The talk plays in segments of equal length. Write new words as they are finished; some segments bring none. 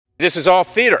This is all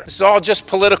theater. This is all just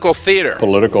political theater.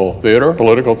 Political theater.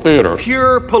 Political theater.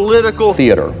 Pure political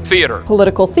theater. Theater.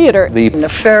 Political theater. The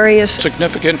nefarious,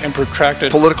 Significant and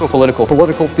protracted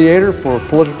Political theater for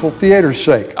political theater's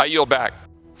sake. I yield back.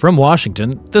 From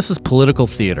Washington, this is Political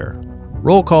Theater,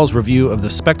 Roll Call's review of the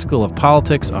spectacle of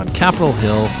politics on Capitol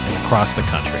Hill and across the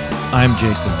country. I'm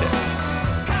Jason Dick.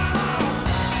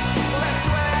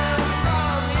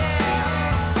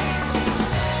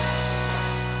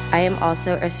 I am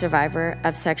also a survivor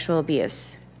of sexual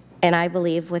abuse, and I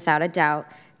believe without a doubt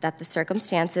that the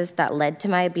circumstances that led to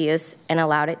my abuse and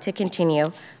allowed it to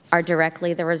continue are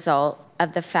directly the result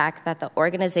of the fact that the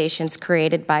organizations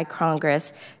created by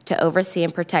Congress to oversee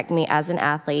and protect me as an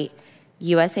athlete,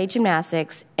 USA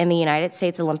Gymnastics and the United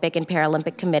States Olympic and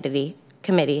Paralympic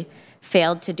Committee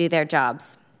failed to do their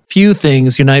jobs. Few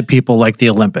things unite people like the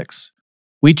Olympics.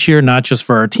 We cheer not just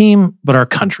for our team, but our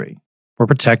country. We're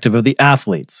protective of the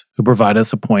athletes who provide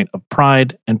us a point of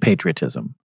pride and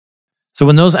patriotism. So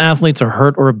when those athletes are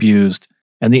hurt or abused,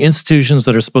 and the institutions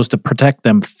that are supposed to protect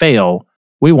them fail,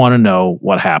 we want to know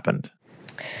what happened.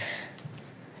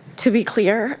 To be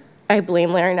clear, I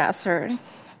blame Larry Nassar,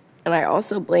 and I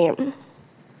also blame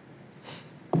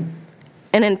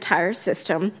an entire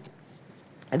system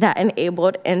that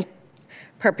enabled and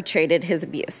perpetrated his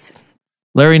abuse.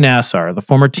 Larry Nassar, the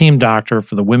former team doctor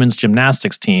for the women's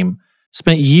gymnastics team,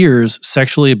 spent years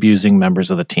sexually abusing members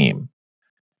of the team.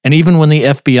 And even when the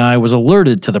FBI was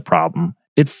alerted to the problem,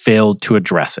 it failed to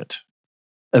address it.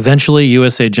 Eventually,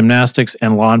 USA Gymnastics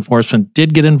and law enforcement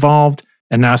did get involved,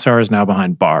 and Nassar is now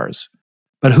behind bars.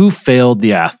 But who failed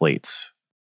the athletes?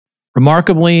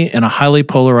 Remarkably, in a highly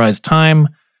polarized time,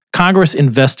 Congress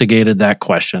investigated that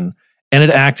question, and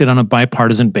it acted on a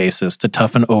bipartisan basis to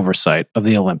toughen oversight of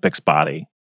the Olympics body.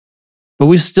 But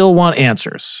we still want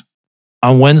answers.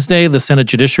 On Wednesday, the Senate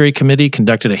Judiciary Committee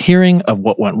conducted a hearing of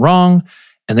what went wrong,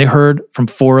 and they heard from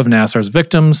 4 of Nassar's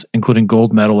victims, including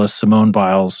gold medalist Simone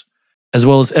Biles, as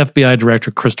well as FBI Director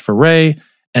Christopher Wray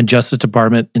and Justice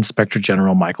Department Inspector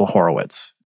General Michael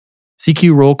Horowitz.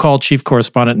 CQ Roll Call Chief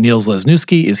Correspondent Niels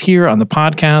Lesniewski is here on the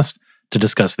podcast to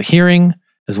discuss the hearing,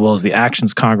 as well as the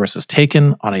actions Congress has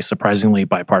taken on a surprisingly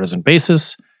bipartisan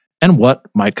basis, and what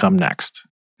might come next.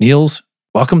 Niels,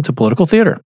 welcome to Political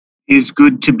Theater. Is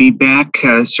good to be back.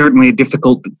 Certainly a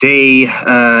difficult day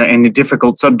and a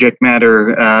difficult subject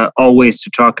matter always to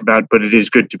talk about, but it is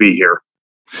good to be here.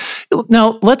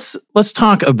 Now let's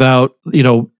talk about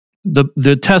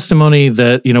the testimony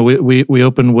that we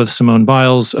opened with Simone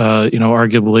Biles,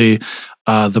 arguably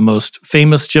the most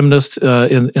famous gymnast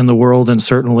in the world, and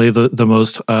certainly the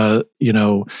most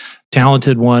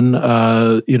talented one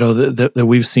that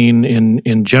we've seen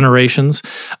in generations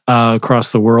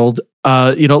across the world.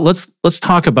 Let's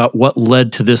talk about what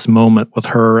led to this moment with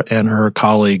her and her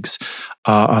colleagues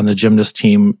on the gymnast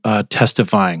team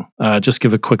testifying. Just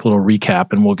give a quick little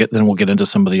recap, and we'll get into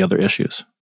some of the other issues.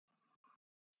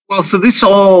 Well, so this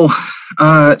all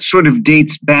sort of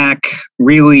dates back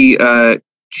really to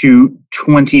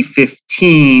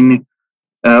 2015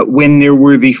 when there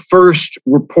were the first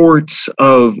reports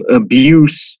of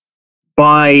abuse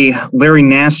by Larry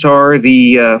Nassar,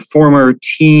 the former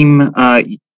team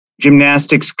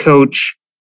gymnastics coach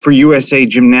for USA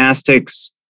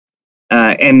Gymnastics.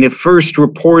 And the first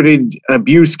reported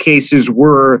abuse cases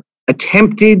were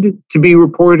attempted to be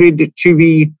reported to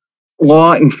the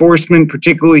law enforcement,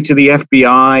 particularly to the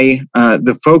FBI.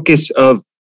 The focus of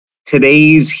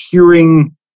today's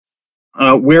hearing,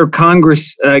 where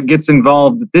Congress gets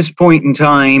involved at this point in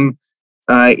time,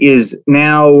 is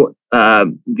now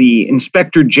the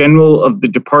Inspector General of the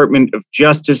Department of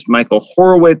Justice, Michael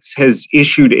Horowitz, has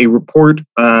issued a report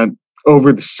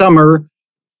over the summer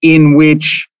in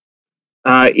which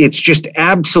it's just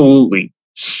absolutely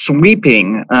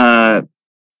sweeping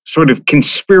sort of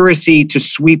conspiracy to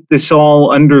sweep this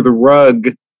all under the rug,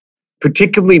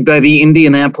 particularly by the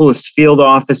Indianapolis field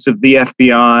office of the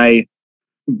FBI,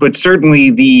 but certainly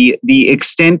the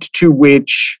extent to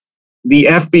which the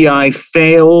FBI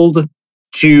failed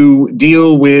to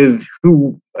deal with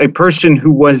a person who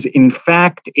was in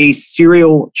fact a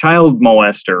serial child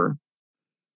molester,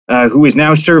 who is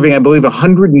now serving, I believe,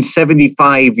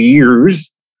 175 years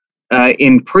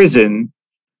in prison,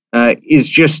 is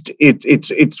just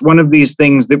it's one of these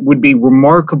things that would be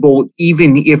remarkable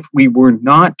even if we were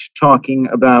not talking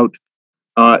about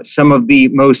some of the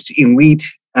most elite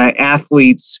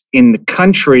athletes in the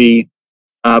country,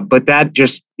 but that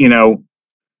just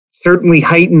certainly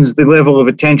heightens the level of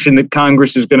attention that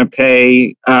Congress is going to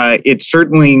pay. It's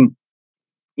certainly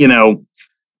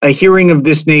a hearing of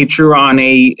this nature on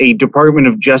a Department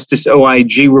of Justice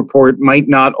OIG report might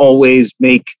not always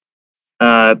make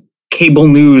cable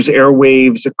news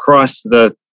airwaves across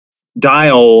the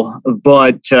dial,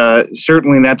 but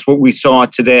certainly that's what we saw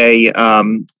today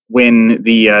when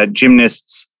the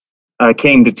gymnasts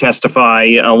came to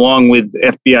testify, along with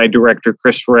FBI Director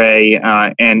Chris Wray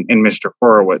and Mr.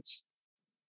 Horowitz.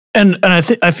 And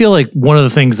I feel like one of the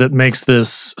things that makes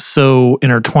this so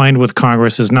intertwined with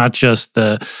Congress is not just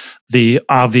the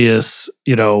obvious,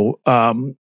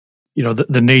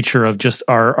 the nature of just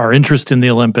our interest in the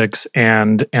Olympics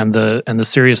and the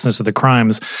seriousness of the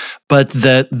crimes, but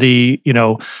that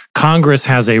Congress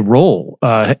has a role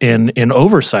in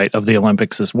oversight of the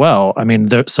Olympics as well. I mean,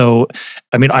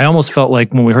 I almost felt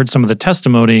like when we heard some of the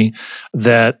testimony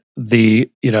that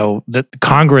that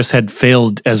Congress had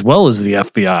failed as well as the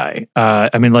FBI.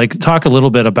 Talk a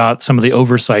little bit about some of the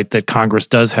oversight that Congress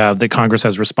does have, that Congress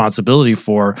has responsibility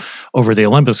for over the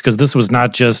Olympics, because this was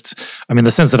not just, the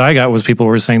sense that I got was people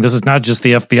were saying this is not just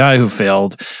the FBI who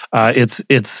failed, it's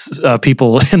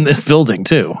people in this building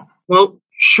too. Well,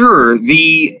 sure.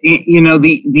 The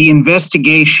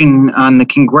investigation on the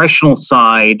congressional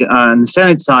side, on the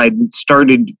Senate side, that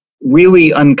started really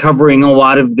uncovering a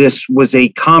lot of this was a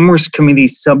Commerce Committee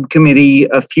subcommittee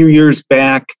a few years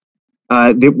back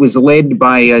that was led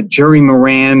by Jerry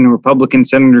Moran, Republican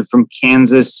senator from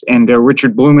Kansas, and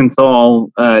Richard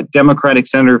Blumenthal, Democratic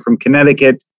senator from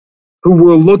Connecticut, who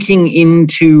were looking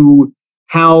into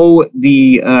how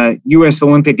the U.S.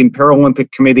 Olympic and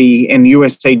Paralympic Committee and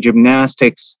USA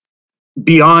Gymnastics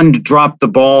beyond dropped the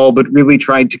ball, but really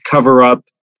tried to cover up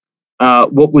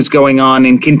what was going on,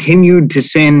 and continued to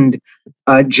send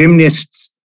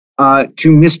gymnasts to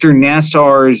Mr.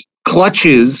 Nassar's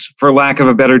clutches, for lack of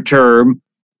a better term,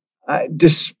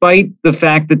 despite the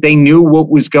fact that they knew what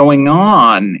was going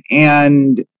on.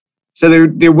 And so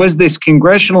there was this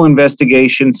congressional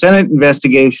investigation, Senate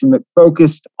investigation, that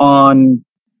focused on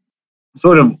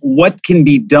sort of what can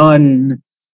be done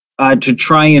to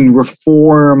try and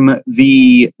reform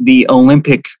the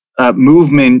Olympic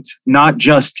movement, not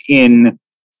just in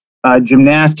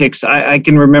gymnastics. I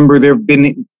can remember there have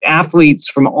been athletes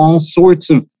from all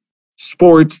sorts of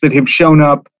sports that have shown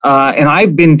up, and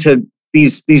I've been to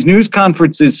these news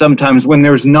conferences sometimes when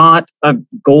there's not a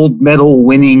gold medal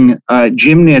winning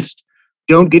gymnast,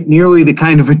 don't get nearly the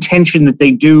kind of attention that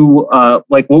they do,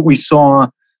 like what we saw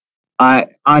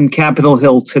on Capitol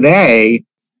Hill today.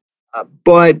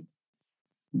 But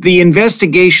the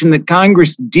investigation that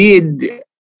Congress did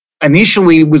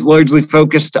initially was largely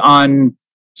focused on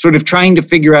sort of trying to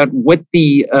figure out what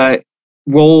the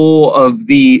role of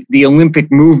the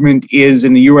Olympic movement is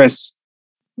in the U.S.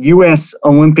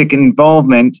 Olympic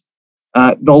involvement.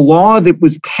 The law that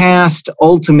was passed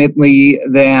ultimately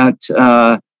that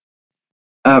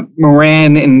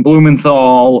Moran and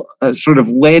Blumenthal sort of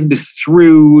led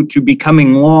through to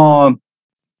becoming law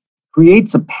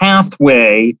creates a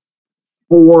pathway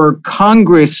for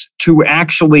Congress to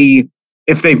actually,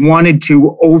 if they wanted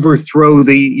to overthrow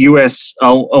the U.S.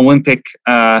 Olympic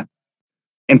and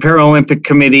Paralympic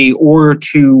Committee, or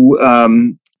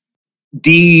to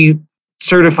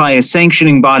decertify a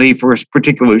sanctioning body for a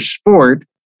particular sport.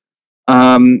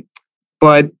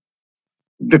 But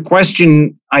the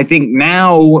question, I think,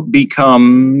 now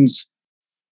becomes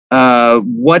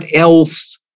what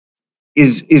else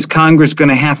is Congress going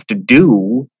to have to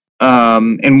do,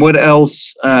 and what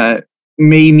else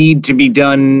may need to be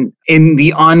done in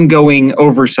the ongoing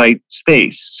oversight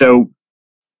space. So,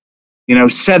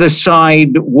 set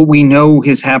aside what we know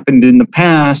has happened in the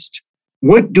past.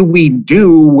 What do we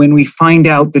do when we find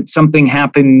out that something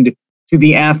happened to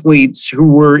the athletes who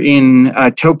were in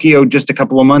Tokyo just a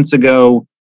couple of months ago?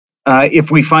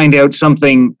 If we find out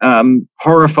something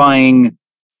horrifying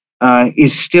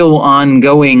is still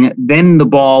ongoing, then the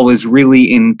ball is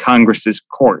really in Congress's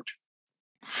court.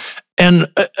 And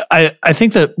I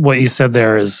think that what you said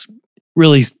there is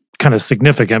really kind of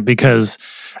significant, because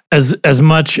as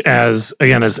much as,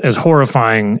 again, as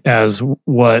horrifying as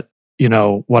what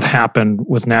happened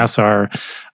with Nassar,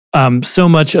 so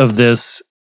much of this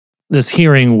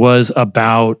hearing was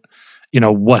about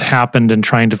what happened and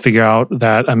trying to figure out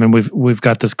that. I mean, we've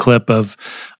got this clip of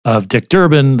Dick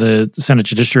Durbin, the Senate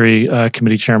Judiciary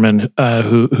Committee chairman,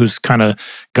 who's kind of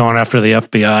going after the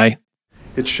FBI.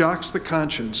 It shocks the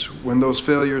conscience when those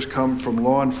failures come from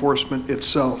law enforcement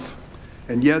itself,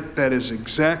 and yet that is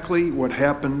exactly what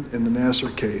happened in the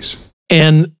Nassar case.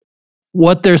 And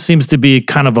what there seems to be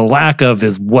kind of a lack of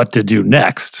is what to do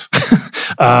next.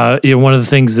 One of the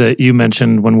things that you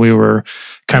mentioned when we were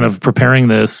kind of preparing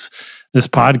this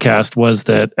podcast was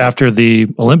that after the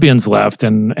Olympians left,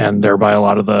 and thereby a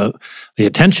lot of the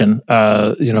attention,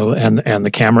 and the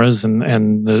cameras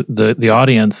and the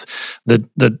audience,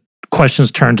 the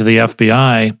questions turned to the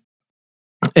FBI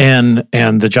and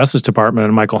the Justice Department,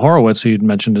 and Michael Horowitz, who you'd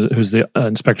mentioned, who's the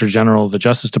Inspector General of the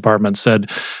Justice Department,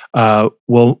 said,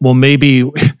 well, maybe,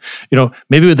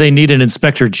 maybe they need an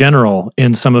Inspector General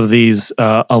in some of these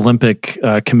Olympic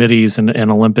committees and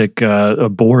Olympic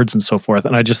boards and so forth.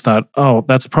 And I just thought, oh,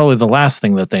 that's probably the last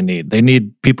thing that they need. They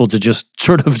need people to just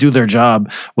sort of do their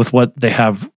job with what they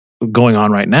have going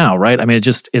on right now, right? I mean,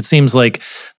 it seems like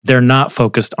they're not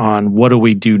focused on what do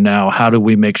we do now? How do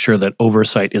we make sure that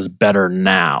oversight is better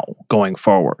now going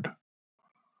forward?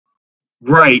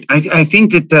 Right. I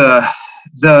think that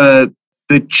the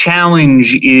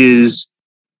challenge is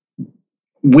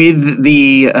with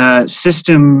the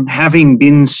system having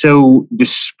been so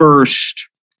dispersed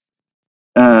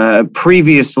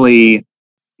previously,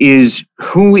 is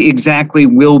who exactly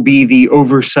will be the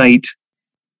oversight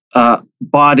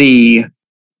body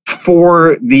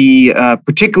for the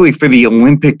particularly for the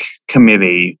Olympic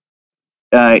Committee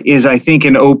is, I think,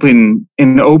 an open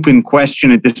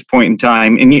question at this point in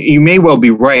time. And you may well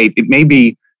be right. It may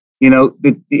be,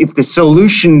 if the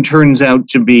solution turns out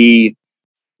to be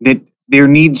that there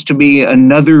needs to be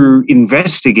another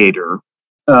investigator,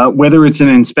 whether it's an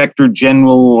inspector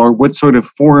general or what sort of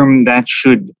form that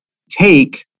should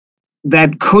take,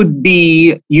 that could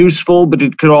be useful, but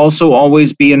it could also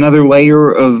always be another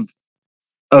layer of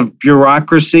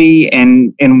bureaucracy,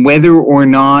 and whether or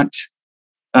not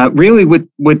really what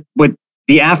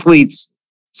the athletes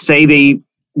say they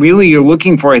really are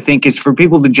looking for, I think, is for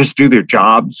people to just do their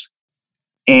jobs,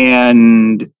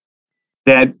 and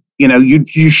that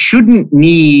you shouldn't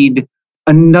need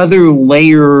another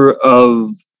layer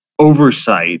of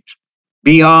oversight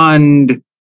beyond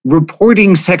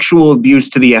reporting sexual abuse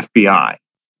to the FBI,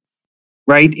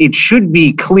 right? It should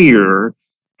be clear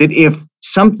that if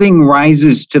something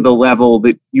rises to the level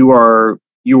that you are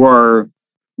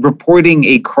reporting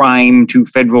a crime to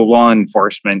federal law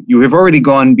enforcement, you have already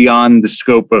gone beyond the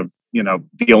scope of,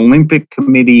 the Olympic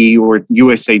Committee or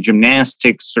USA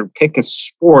Gymnastics, or pick a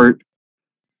sport.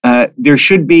 There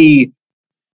should be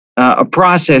a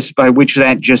process by which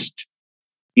that just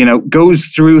goes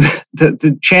through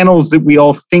the channels that we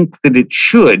all think that it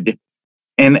should.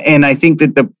 And I think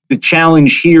that the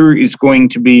challenge here is going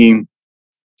to be,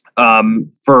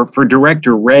 for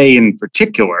Director Wray in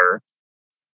particular,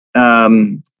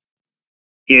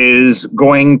 is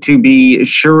going to be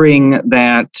assuring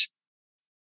that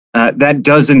that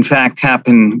does in fact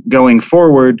happen going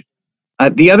forward.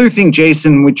 The other thing,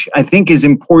 Jason, which I think is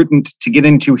important to get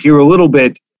into here a little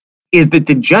bit, is that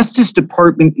the Justice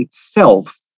Department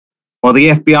itself, while the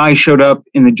FBI showed up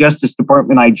and the Justice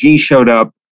Department IG showed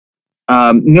up,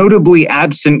 notably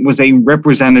absent was a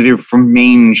representative from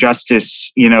Maine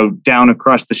Justice, down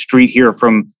across the street here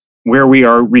from where we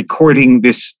are recording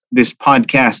this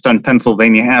podcast on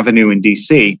Pennsylvania Avenue in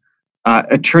DC.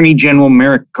 Attorney General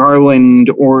Merrick Garland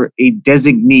or a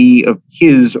designee of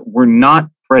his were not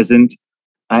present.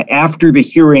 After the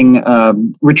hearing,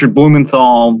 Senator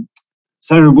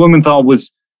Blumenthal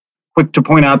was quick to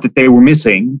point out that they were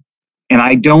missing. And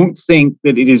I don't think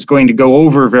that it is going to go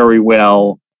over very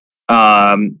well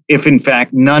if, in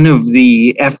fact, none of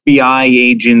the FBI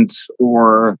agents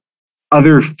or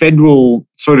other federal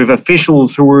sort of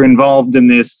officials who were involved in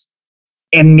this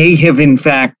and may have, in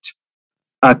fact,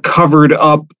 covered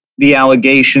up the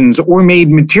allegations or made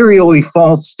materially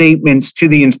false statements to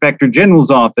the Inspector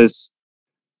General's office.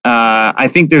 I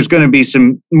think there's going to be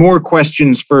some more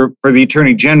questions for the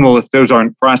Attorney General if those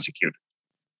aren't prosecuted.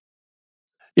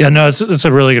 Yeah, no, it's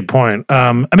a really good point.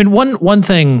 I mean, one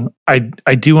thing I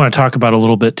do want to talk about a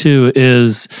little bit too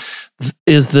is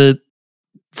the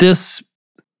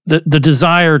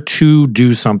desire to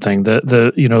do something,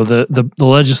 the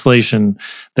legislation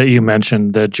that you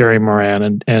mentioned that Jerry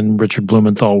Moran and Richard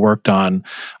Blumenthal worked on.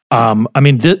 I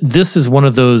mean, this is one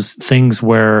of those things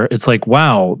where it's like,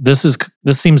 wow, this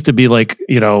seems to be like,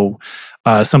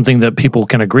 something that people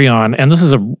can agree on. And this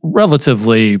is a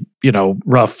relatively,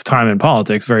 rough time in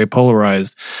politics, very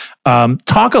polarized.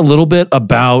 Talk a little bit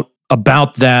about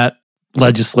that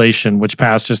legislation, which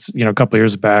passed just, a couple of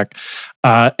years back,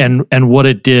 and what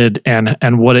it did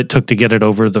and what it took to get it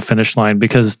over the finish line.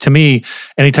 Because to me,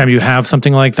 anytime you have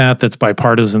something like that that's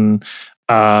bipartisan,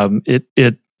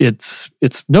 it's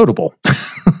notable.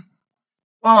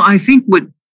 Well, I think what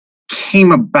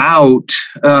came about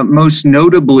most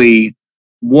notably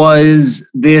was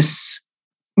this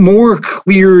more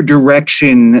clear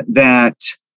direction that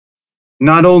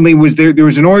not only was there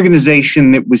was an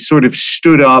organization that was sort of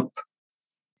stood up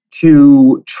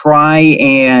to try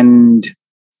and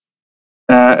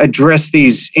address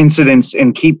these incidents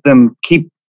and keep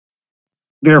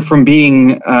there from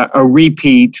being a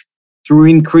repeat.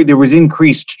 there was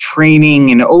increased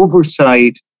training and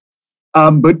oversight,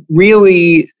 but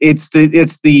really it's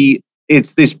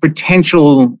this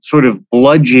potential sort of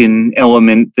bludgeon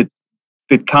element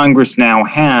that Congress now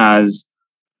has.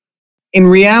 In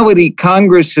reality,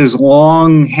 Congress has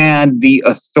long had the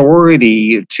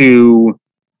authority to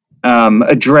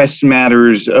address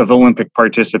matters of Olympic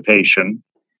participation.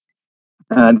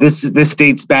 This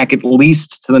dates back at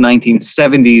least to the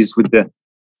 1970s with the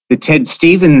Ted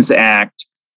Stevens Act,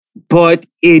 but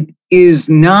it is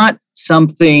not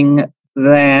something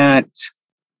that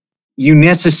you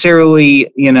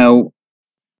necessarily,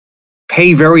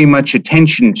 pay very much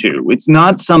attention to. It's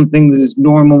not something that is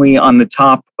normally on the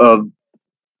top of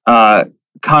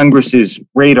Congress's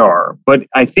radar. But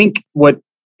I think what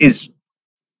is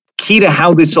key to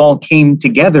how this all came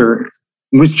together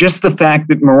was just the fact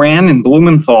that Moran and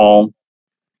Blumenthal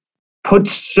put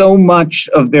so much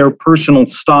of their personal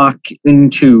stock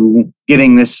into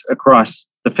getting this across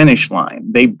the finish line.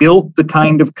 They built the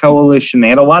kind of coalition. They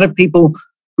had a lot of people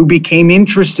who became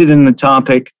interested in the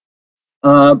topic,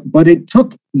 but it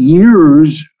took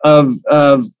years of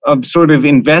sort of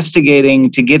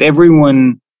investigating to get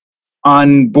everyone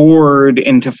on board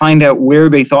and to find out where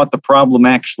they thought the problem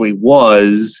actually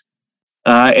was,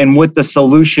 and what the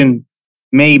solution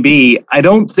may be. I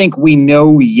don't think we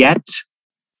know yet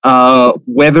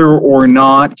whether or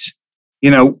not,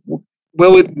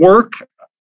 will it work?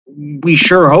 We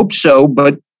sure hope so,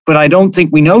 but I don't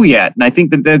think we know yet. And I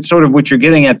think that that's sort of what you're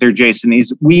getting at there, Jason,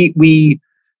 is we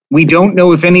don't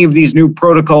know if any of these new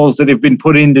protocols that have been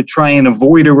put in to try and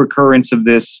avoid a recurrence of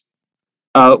this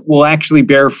will actually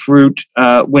bear fruit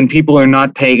when people are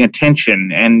not paying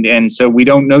attention. And so we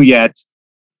don't know yet.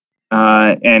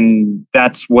 And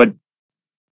that's what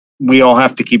we all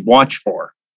have to keep watch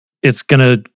for. It's going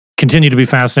to continue to be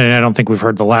fascinating. I don't think we've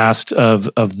heard the last of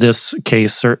this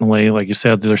case, certainly. Like you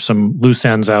said, there's some loose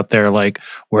ends out there, like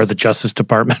where the Justice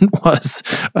Department was,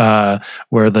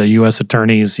 where the U.S.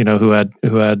 attorneys, who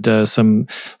had some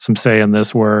say in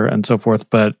this were, and so forth.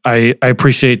 But I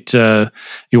appreciate you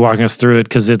walking us through it,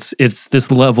 because it's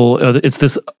this level, it's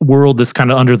this world that's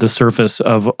kind of under the surface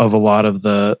of a lot of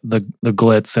the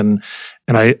glitz, and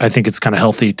I think it's kind of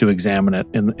healthy to examine it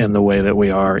in the way that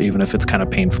we are, even if it's kind of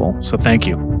painful. So thank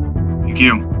you. Thank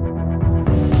you.